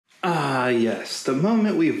Ah yes, the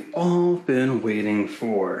moment we've all been waiting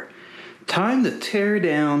for. Time to tear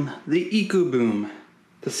down the EcoBoost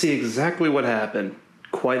to see exactly what happened.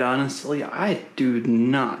 Quite honestly, I do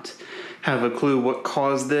not have a clue what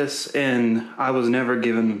caused this, and I was never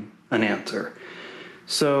given an answer.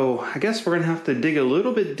 So I guess we're gonna have to dig a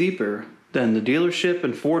little bit deeper than the dealership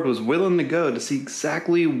and Ford was willing to go to see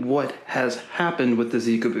exactly what has happened with this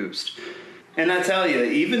EcoBoost. And I tell you,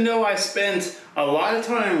 even though I spent a lot of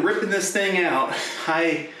time ripping this thing out,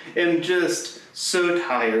 I am just so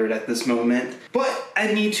tired at this moment. But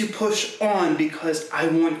I need to push on because I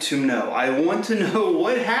want to know. I want to know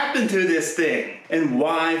what happened to this thing and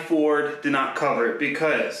why Ford did not cover it.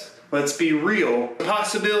 Because, let's be real, the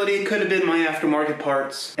possibility it could have been my aftermarket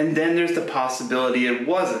parts, and then there's the possibility it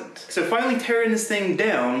wasn't. So finally tearing this thing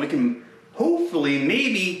down, we can hopefully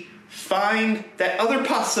maybe find that other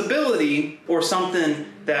possibility or something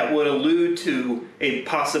that would allude to a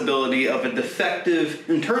possibility of a defective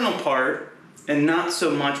internal part and not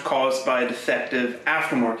so much caused by a defective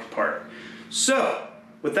aftermarket part. So,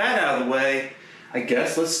 with that out of the way, I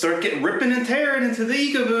guess let's start getting ripping and tearing into the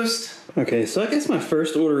EcoBoost. Okay, so I guess my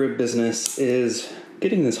first order of business is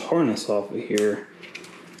getting this harness off of here.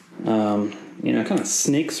 You know, it kind of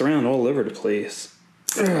snakes around all over the place.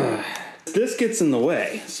 This gets in the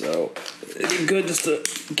way, so it'd be good just to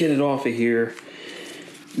get it off of here.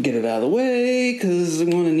 Get it out of the way, because I'm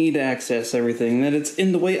going to need to access everything that it's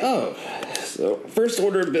in the way of. So, first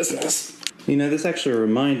order of business. You know, this actually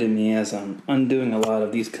reminded me as I'm undoing a lot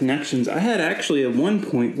of these connections. I had actually at one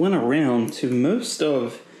point went around to most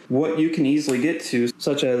of what you can easily get to,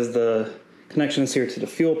 such as the connections here to the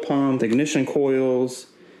fuel pump, the ignition coils,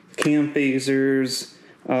 cam phasers,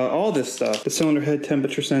 all this stuff, the cylinder head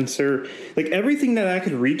temperature sensor, like everything that I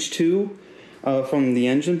could reach to from the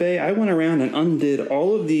engine bay. I went around and undid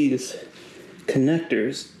all of these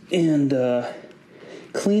connectors and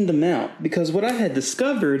cleaned them out, because what I had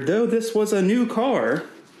discovered, though this was a new car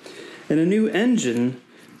and a new engine,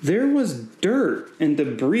 there was dirt and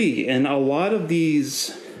debris and a lot of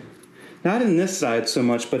these, not in this side so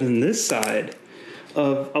much, but in this side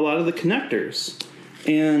of a lot of the connectors.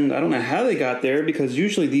 And I don't know how they got there, because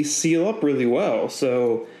usually these seal up really well.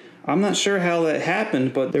 So I'm not sure how that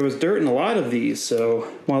happened, but there was dirt in a lot of these.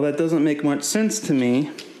 So while that doesn't make much sense to me,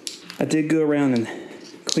 I did go around and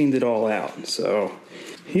cleaned it all out. So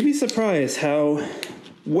you'd be surprised how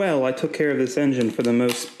well I took care of this engine for the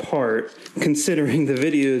most part, considering the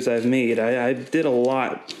videos I've made. I did a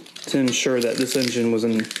lot to ensure that this engine was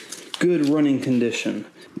in good running condition.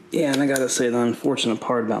 Yeah, and I gotta say, the unfortunate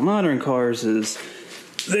part about modern cars is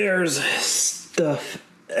there's stuff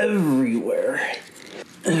everywhere.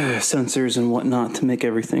 Sensors and whatnot to make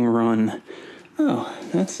everything run. Oh,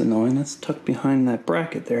 that's annoying. That's tucked behind that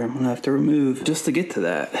bracket there. I'm gonna have to remove just to get to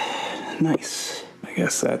that. Nice. I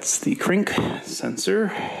guess that's the crank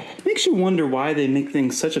sensor. Makes you wonder why they make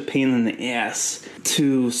things such a pain in the ass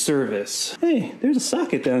to service. Hey, there's a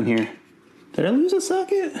socket down here. Did I lose a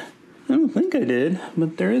socket? I don't think I did,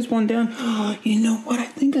 but there is one down. Oh, you know what? I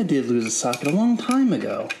think I did lose a socket a long time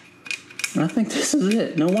ago. I think this is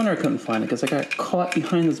it. No wonder I couldn't find it, because I got caught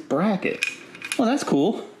behind this bracket. Well, that's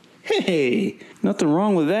cool. Hey, nothing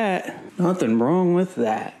wrong with that. Nothing wrong with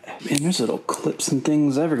that. Man, there's little clips and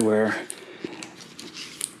things everywhere.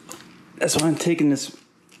 That's why I'm taking this.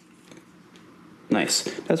 Nice.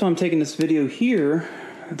 That's why I'm taking this video here.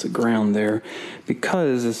 That's a ground there,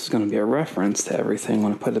 because this is going to be a reference to everything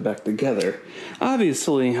when I put it back together.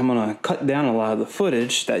 Obviously, I'm going to cut down a lot of the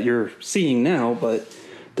footage that you're seeing now, but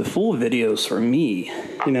the full video's for me.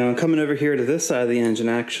 You know, coming over here to this side of the engine,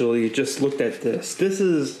 actually just looked at this. This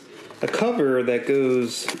is a cover that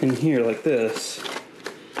goes in here like this,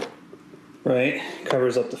 right?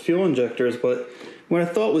 Covers up the fuel injectors, but what I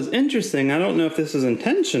thought was interesting, I don't know if this is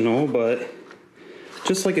intentional, but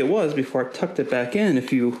just like it was before I tucked it back in,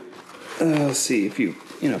 if you, let's see, if you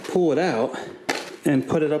pull it out and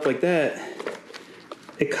put it up like that,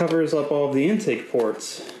 it covers up all of the intake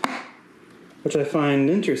ports, which I find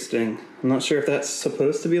interesting. I'm not sure if that's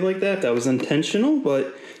supposed to be like that, if that was intentional,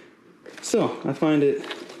 but still, I find it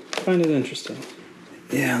interesting.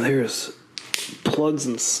 Yeah, there's plugs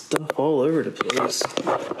and stuff all over the place.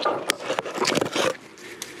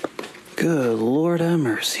 Good Lord have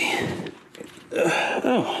mercy.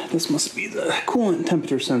 Oh, this must be the coolant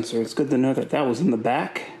temperature sensor. It's good to know that that was in the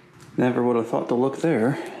back. Never would have thought to look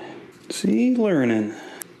there. See, learning.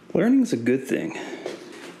 Learning's a good thing.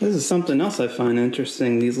 This is something else I find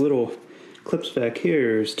interesting. These little clips back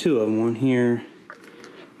here, there's two of them. One here,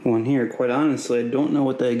 one here. Quite honestly, I don't know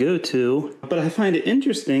what they go to. But I find it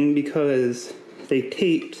interesting because they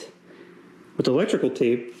taped with electrical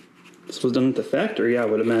tape This was done at the factory, I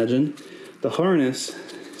would imagine. The harness,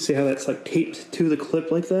 see how that's like taped to the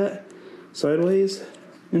clip like that? Sideways?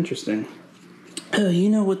 Interesting. You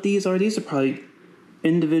know what these are? These are probably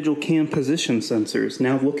individual cam position sensors.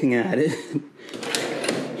 Now looking at it.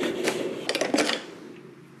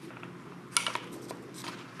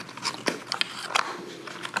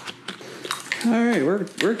 Alright,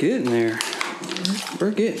 we're getting there.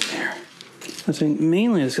 We're getting there. I think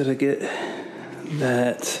mainly I just gotta get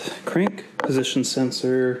that crank position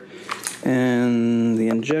sensor and the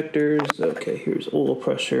injectors. Okay, here's oil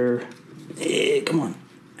pressure. Come on.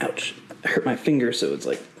 Ouch. I hurt my finger, so it's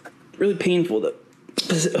like really painful to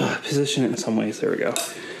position it in some ways. There we go.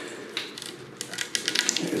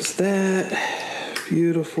 There's that.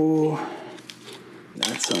 Beautiful.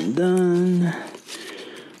 That's undone.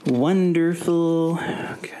 Wonderful.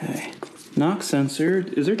 Okay. Knock sensor.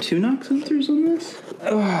 Is there 2 knock sensors on this?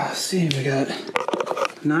 Oh, let's see. We got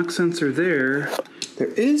knock sensor there. There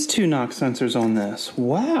is 2 knock sensors on this.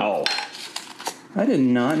 Wow. I did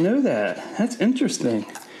not know that. That's interesting.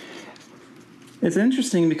 It's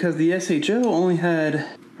interesting because the SHO only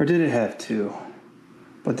had, or did it have 2?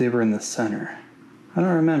 But they were in the center. I don't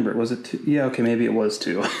remember. Was it 2? Yeah, okay, maybe it was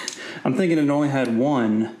 2. I'm thinking it only had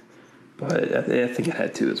 1, but I think it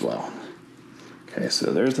had 2 as well. Okay,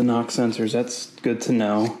 so there's the knock sensors. That's good to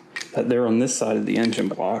know that they're on this side of the engine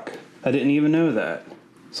block. I didn't even know that.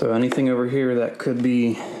 So anything over here that could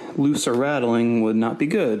be loose or rattling would not be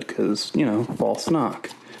good because, you know, false knock.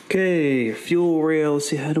 Okay, fuel rail. Let's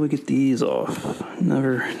see, how do we get these off?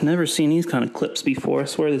 Never seen these kind of clips before. I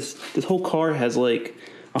swear this whole car has like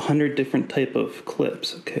 100 different type of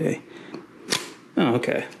clips. Okay. Oh,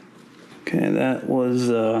 okay. Okay, that was,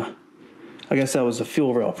 I guess that was the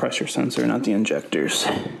fuel rail pressure sensor, not the injectors.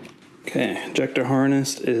 Okay, injector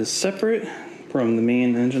harness is separate from the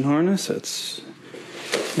main engine harness. That's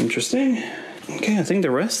interesting. Okay, I think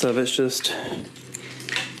the rest of it's just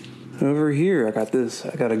over here. I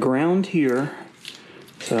got a ground here.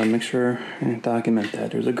 So make sure I document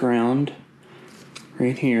that. There's a ground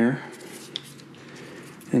right here.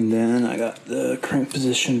 And then I got the crank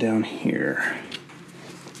position down here.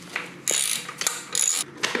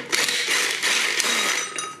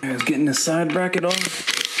 I was getting the side bracket off.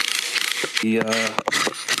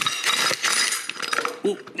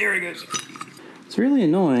 Oh, there it goes. It's really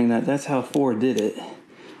annoying that that's how Ford did it.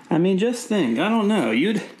 I mean, just think. I don't know.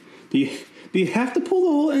 Do you have to pull the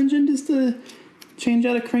whole engine just to change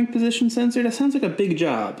out a crank position sensor? That sounds like a big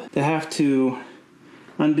job to have to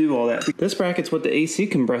undo all that. This bracket's what the AC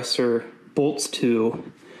compressor bolts to,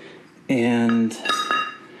 and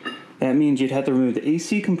that means you'd have to remove the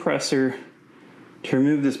AC compressor to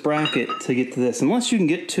remove this bracket to get to this. Unless you can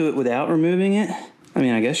get to it without removing it. I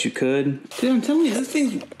mean, I guess you could. Dude, I'm telling you, this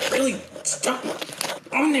thing's really stuck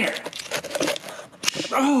on there.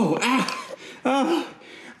 Oh, ah,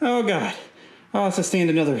 oh God. Oh, I sustained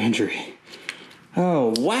another injury.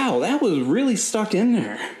 Oh, wow, that was really stuck in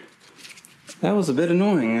there. That was a bit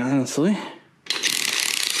annoying, honestly.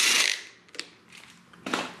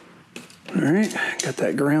 All right, got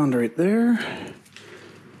that ground right there.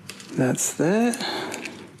 That's that.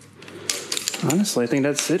 Honestly, I think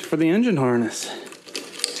that's it for the engine harness.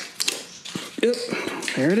 Yep,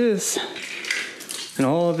 there it is. In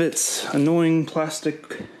all of its annoying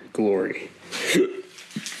plastic glory.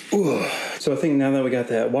 So I think now that we got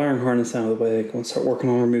that wiring harness out of the way, I'm going to start working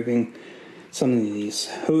on removing some of these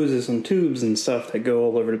hoses and tubes and stuff that go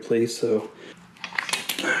all over the place. So,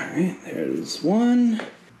 all right, there's 1,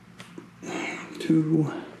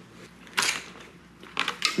 2.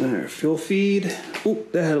 There, fuel feed. Oh,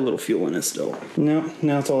 that had a little fuel in it still. No,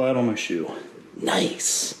 now it's all out on my shoe.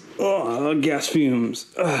 Nice. Oh, gas fumes.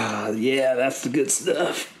 Ah, yeah, that's the good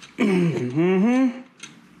stuff. Mm-hmm.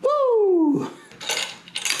 Woo!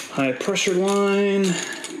 High pressure line.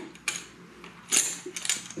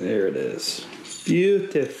 There it is.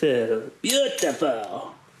 Beautiful.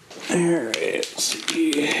 Beautiful. Alright, let's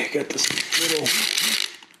see. Got this little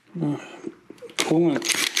coolant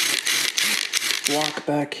block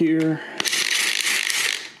back here.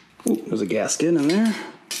 Ooh, there's a gasket in there.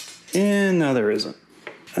 And now there isn't.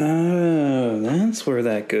 Oh, that's where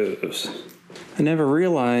that goes. I never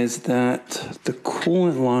realized that the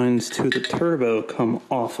coolant lines to the turbo come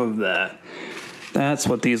off of that. That's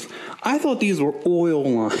what these... I thought these were oil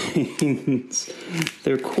lines.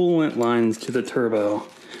 They're coolant lines to the turbo.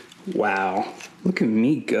 Wow. Look at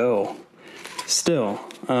me go. Still,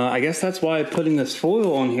 I guess that's why putting this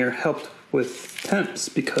foil on here helped with temps,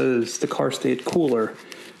 because the car stayed cooler,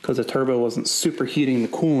 because the turbo wasn't superheating the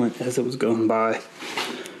coolant as it was going by.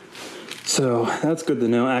 So that's good to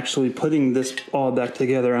know. Actually putting this all back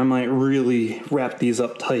together, I might really wrap these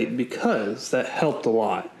up tight because that helped a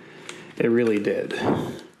lot. It really did.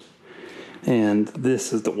 And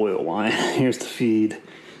this is the oil line. Here's the feed.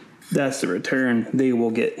 That's the return. They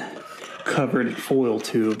will get covered in foil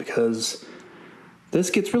too because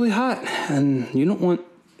this gets really hot and you don't want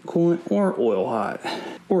coolant or oil hot.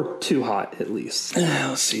 Or too hot at least.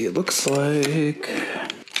 Let's see, it looks like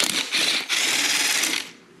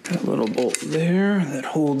got a little bolt there that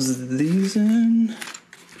holds these in.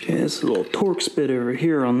 Okay, this little torque spit over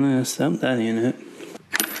here on this. That ain't it.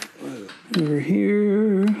 Over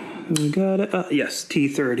here, we got it. Yes,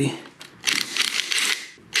 T30.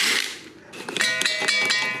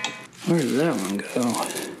 Where did that one go?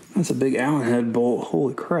 That's a big Allen head bolt.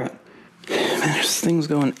 Holy crap. Man, there's things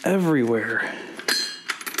going everywhere.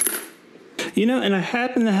 You know, and I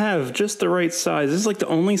happen to have just the right size. This is like the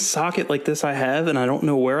only socket like this I have, and I don't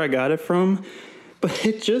know where I got it from, but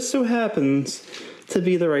it just so happens to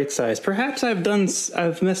be the right size. Perhaps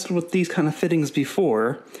I've messed with these kind of fittings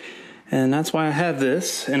before, and that's why I have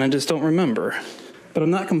this, and I just don't remember. But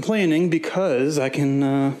I'm not complaining because I can,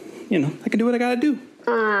 you know, I can do what I gotta do.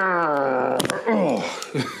 Oh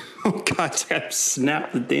God, I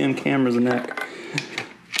snapped the damn camera's neck.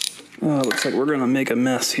 Oh, looks like we're gonna make a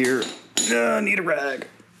mess here. Need a rag.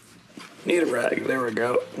 Need a rag. There we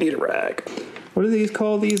go. Need a rag. What do these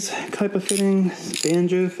call these type of fittings?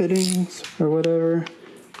 Banjo fittings or whatever?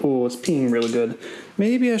 Oh, it's peeing really good.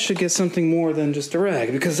 Maybe I should get something more than just a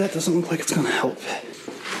rag because that doesn't look like it's gonna help.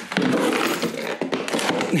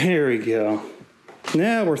 There we go.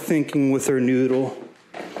 Now we're thinking with our noodle.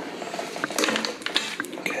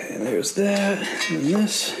 Okay, there's that. And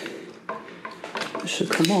this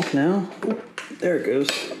should come off now. Oh, there it goes.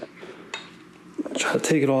 Try to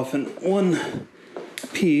take it off in one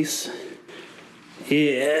piece.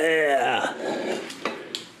 Yeah.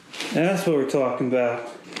 That's what we're talking about.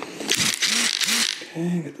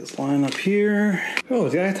 Okay, get this line up here. Oh, I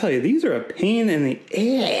gotta tell you, these are a pain in the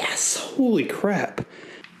ass. Holy crap.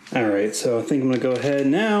 All right, so I think I'm gonna go ahead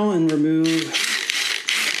now and remove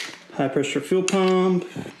high pressure fuel pump.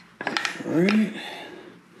 All right.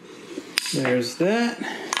 There's that.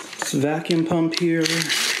 This vacuum pump here.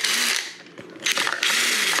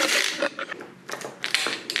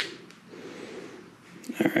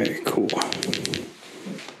 Alright, cool.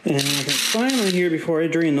 And finally here, before I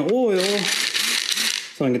drain the oil,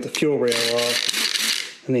 so I can get the fuel rail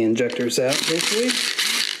off and the injectors out, hopefully.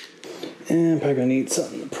 And I'm probably gonna need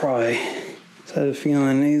something to pry. So I have a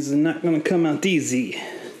feeling these are not gonna come out easy.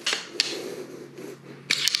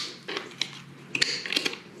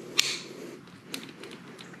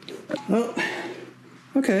 Oh,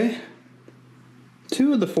 okay.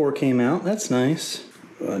 2 of the 4 came out. That's nice.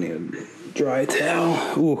 Oh, I need a dry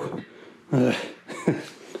towel. Ooh.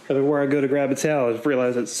 Everywhere I go to grab a towel, I just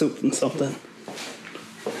realize it's soaked in something.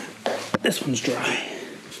 This one's dry.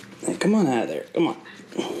 Hey, come on out of there. Come on.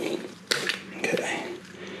 Okay.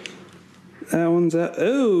 That one's out.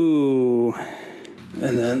 Oh.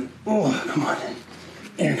 And then, oh, come on.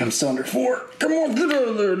 Here comes cylinder 4. Come on, get out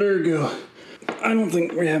of there. There you go. I don't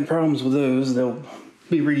think we have problems with those. They'll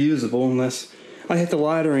be reusable unless I hit the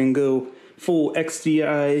ladder and go full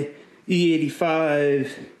XDI E85.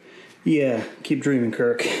 Yeah, keep dreaming,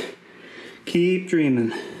 Kirk. Keep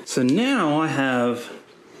dreaming. So now I have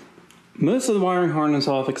most of the wiring harness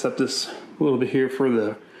off except this little bit here for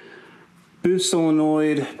the boost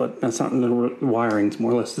solenoid, but that's not the wiring, it's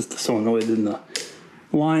more or less just the solenoid and the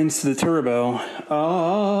lines to the turbo.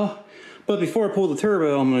 But before I pull the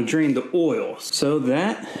turbo, I'm going to drain the oil. So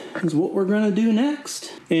that is what we're going to do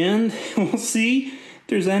next. And we'll see if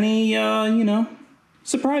there's any, you know,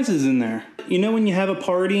 surprises in there. You know when you have a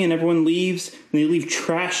party and everyone leaves and they leave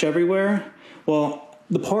trash everywhere? Well,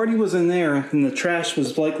 the party was in there and the trash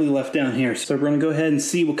was likely left down here. So we're going to go ahead and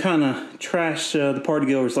see what kind of trash the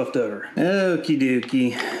partygoers left over. Okie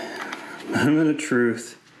dokie. Moment of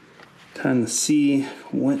truth. Time to see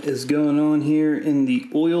what is going on here in the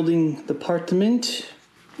oiling department.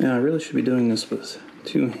 Now I really should be doing this with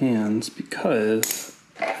 2 hands because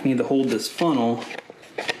I need to hold this funnel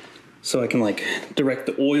so I can like direct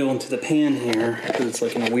the oil into the pan here because it's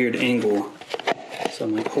like in a weird angle. So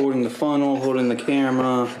I'm like holding the funnel, holding the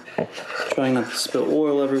camera, trying not to spill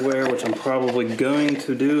oil everywhere, which I'm probably going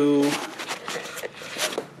to do.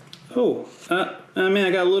 Oh, I mean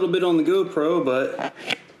I got a little bit on the GoPro, but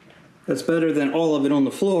that's better than all of it on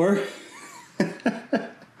the floor.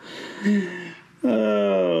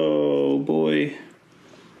 Oh boy.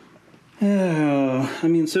 Oh, I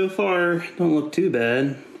mean, so far don't look too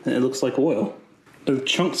bad. It looks like oil. There are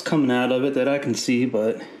chunks coming out of it that I can see,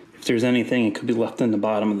 but if there's anything, it could be left in the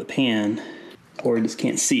bottom of the pan, or you just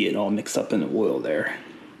can't see it all mixed up in the oil there.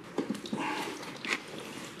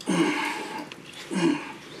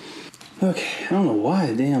 Okay, I don't know why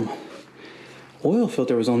the damn oil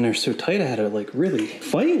filter was on there so tight I had to like really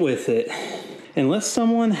fight with it. Unless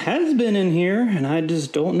someone has been in here and I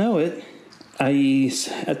just don't know it, i.e.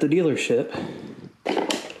 at the dealership.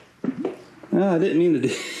 Oh, I didn't mean to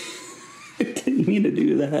do I didn't mean to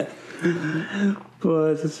do that.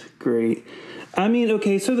 But it's great. I mean,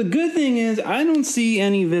 okay, so the good thing is I don't see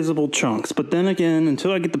any visible chunks, but then again,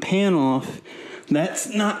 until I get the pan off,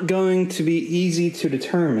 that's not going to be easy to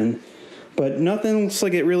determine. But nothing looks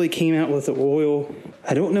like it really came out with the oil.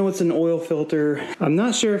 I don't know what's an oil filter. I'm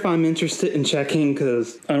not sure if I'm interested in checking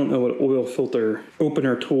because I don't know what oil filter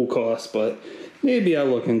opener tool costs, but maybe I'll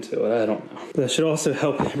look into it. I don't know. That should also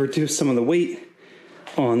help reduce some of the weight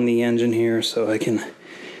on the engine here so I can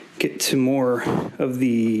get to more of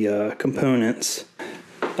the components.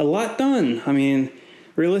 A lot done. I mean,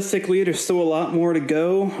 realistically, there's still a lot more to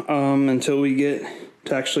go until we get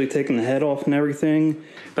to actually taking the head off and everything.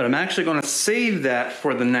 But I'm actually going to save that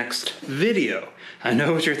for the next video. I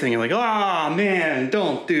know what you're thinking, like, oh man,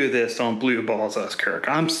 don't do this on Blue Balls Us, Kirk.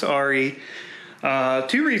 I'm sorry. 2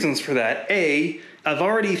 reasons for that. A, I've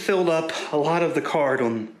already filled up a lot of the card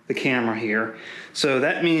on the camera here, so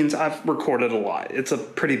that means I've recorded a lot. It's a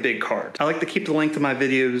pretty big card. I like to keep the length of my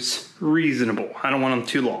videos reasonable. I don't want them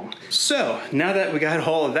too long. So now that we got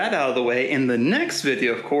all of that out of the way, in the next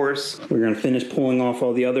video, of course, we're gonna finish pulling off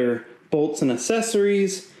all the other bolts and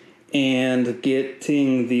accessories and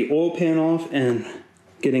getting the oil pan off and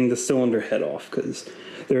getting the cylinder head off, because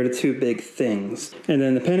they're the 2 big things. And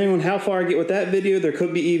then depending on how far I get with that video, there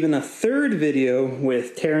could be even a 3rd video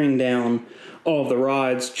with tearing down all of the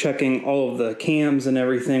rods, checking all of the cams and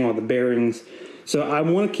everything, all the bearings. So I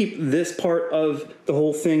want to keep this part of the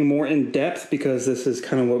whole thing more in depth because this is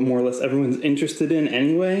kind of what more or less everyone's interested in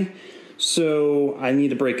anyway. So I need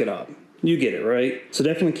to break it up. You get it, right? So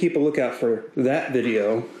definitely keep a lookout for that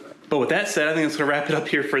video. But with that said, I think that's going to wrap it up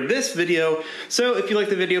here for this video. So if you like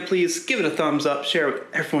the video, please give it a thumbs up, share it with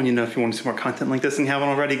everyone you know if you want to see more content like this, and if you haven't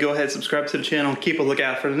already, go ahead and subscribe to the channel and keep a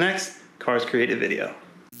lookout for the next Karz Kreated video.